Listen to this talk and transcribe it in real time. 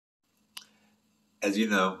As you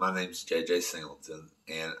know, my name's JJ Singleton,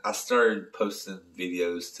 and I started posting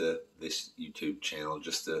videos to this YouTube channel,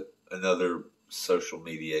 just another social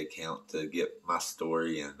media account to get my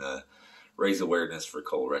story and raise awareness for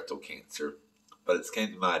colorectal cancer. But it's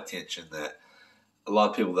came to my attention that a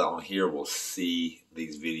lot of people that on here will see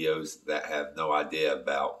these videos that have no idea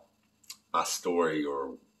about my story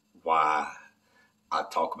or why I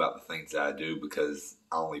talk about the things that I do, because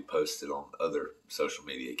I only post it on other social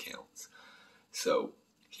media accounts. So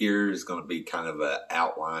here's going to be kind of an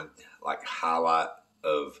outline, like highlight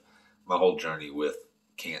of my whole journey with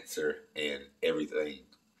cancer and everything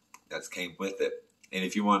that's came with it. And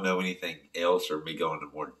if you want to know anything else or me go into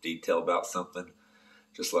more detail about something,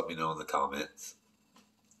 just let me know in the comments.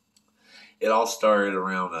 It all started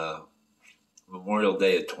around Memorial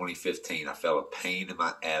Day of 2015. I felt a pain in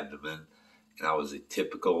my abdomen, and I was a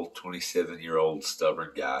typical 27-year-old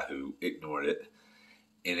stubborn guy who ignored it.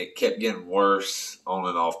 And it kept getting worse on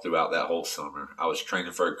and off throughout that whole summer. I was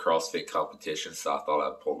training for a CrossFit competition, so I thought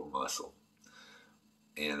I'd pull a muscle.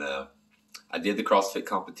 And I did the CrossFit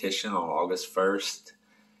competition on August 1st,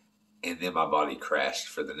 and then my body crashed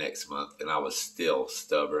for the next month, and I was still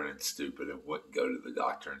stubborn and stupid and wouldn't go to the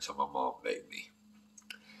doctor until my mom begged me.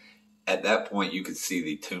 At that point, you could see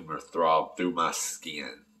the tumor throb through my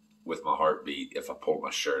skin with my heartbeat if I pulled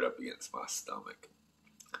my shirt up against my stomach.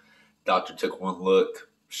 Doctor took one look,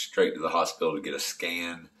 straight to the hospital to get a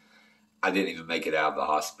scan. I didn't even make it out of the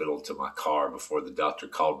hospital to my car before the doctor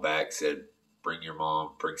called back, said, "Bring your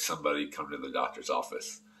mom, bring somebody, come to the doctor's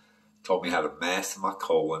office." Told me how to mass my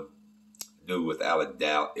colon, knew without a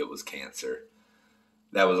doubt it was cancer.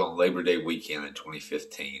 That was on Labor Day weekend in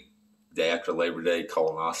 2015. Day after Labor Day,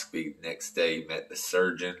 colonoscopy. Next day, met the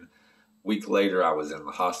surgeon. Week later, I was in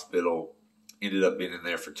the hospital. Ended up being in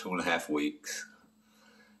there for 2.5 weeks.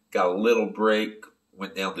 Got a little break,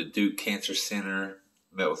 went down to Duke Cancer Center,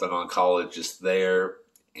 met with an oncologist there,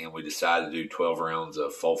 and we decided to do 12 rounds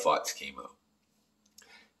of Folfox chemo.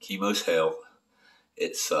 Chemo's hell.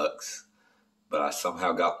 It sucks. But I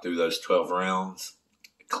somehow got through those 12 rounds.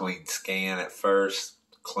 Clean scan at first,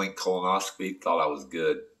 clean colonoscopy, thought I was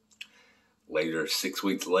good. Later, 6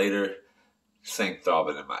 weeks later, same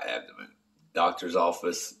throbbing in my abdomen. Doctor's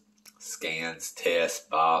office, scans, tests,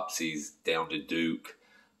 biopsies, down to Duke.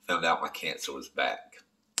 Found out my cancer was back.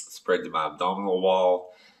 Spread to my abdominal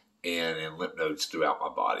wall and in lymph nodes throughout my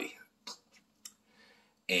body.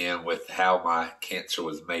 And with how my cancer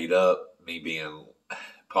was made up, me being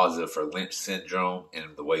positive for Lynch syndrome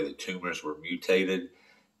and the way the tumors were mutated,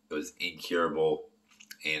 it was incurable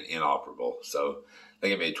and inoperable. So they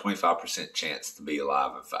gave me a 25% chance to be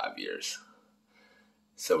alive in 5 years.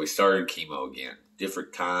 So we started chemo again.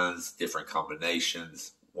 Different kinds, different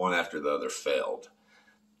combinations. One after the other failed.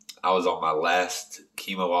 I was on my last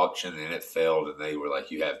chemo option and it failed, and they were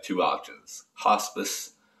like, "You have 2 options,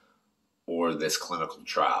 hospice or this clinical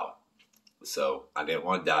trial." So I didn't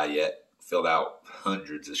want to die yet. Filled out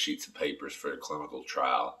hundreds of sheets of papers for a clinical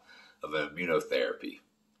trial of an immunotherapy.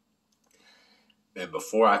 And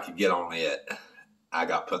before I could get on it, I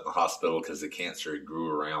got put in the hospital because the cancer grew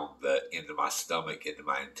around the end of my stomach, into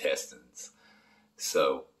my intestines.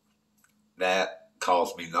 So that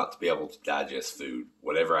caused me not to be able to digest food.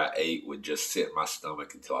 Whatever I ate would just sit in my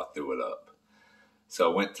stomach until I threw it up. So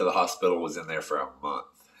I went to the hospital, was in there for a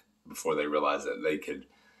month before they realized that they could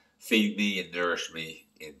feed me and nourish me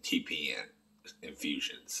in TPN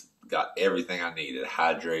infusions. Got everything I needed,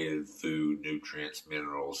 hydrated food, nutrients,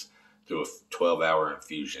 minerals, through a 12-hour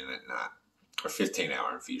infusion at night. Or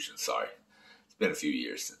 15-hour infusion, sorry. It's been a few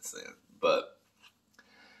years since then. But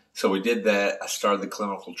so we did that. I started the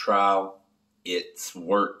clinical trial. It's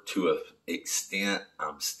worked to an extent.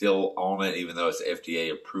 I'm still on it, even though it's an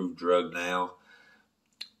FDA-approved drug now.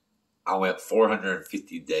 I went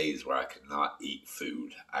 450 days where I could not eat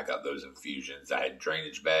food. I got those infusions. I had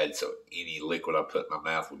drainage bags, so any liquid I put in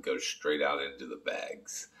my mouth would go straight out into the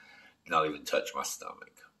bags, not even touch my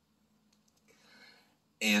stomach.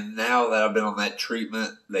 And now that I've been on that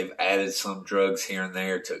treatment, they've added some drugs here and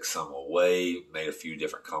there, took some away, made a few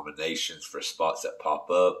different combinations for spots that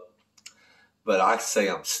pop up. But I say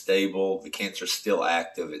I'm stable. The cancer's still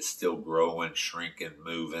active. It's still growing, shrinking,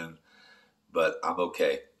 moving. But I'm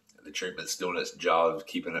okay. The treatment's doing its job,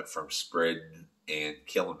 keeping it from spreading and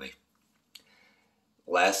killing me.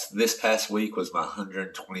 This past week was my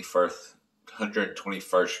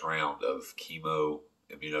 121st round of chemo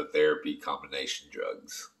immunotherapy combination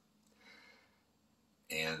drugs.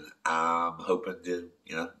 And I'm hoping to,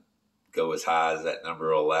 go as high as that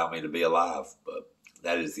number will allow me to be alive. But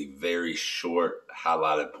that is the very short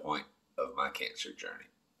highlighted point of my cancer journey.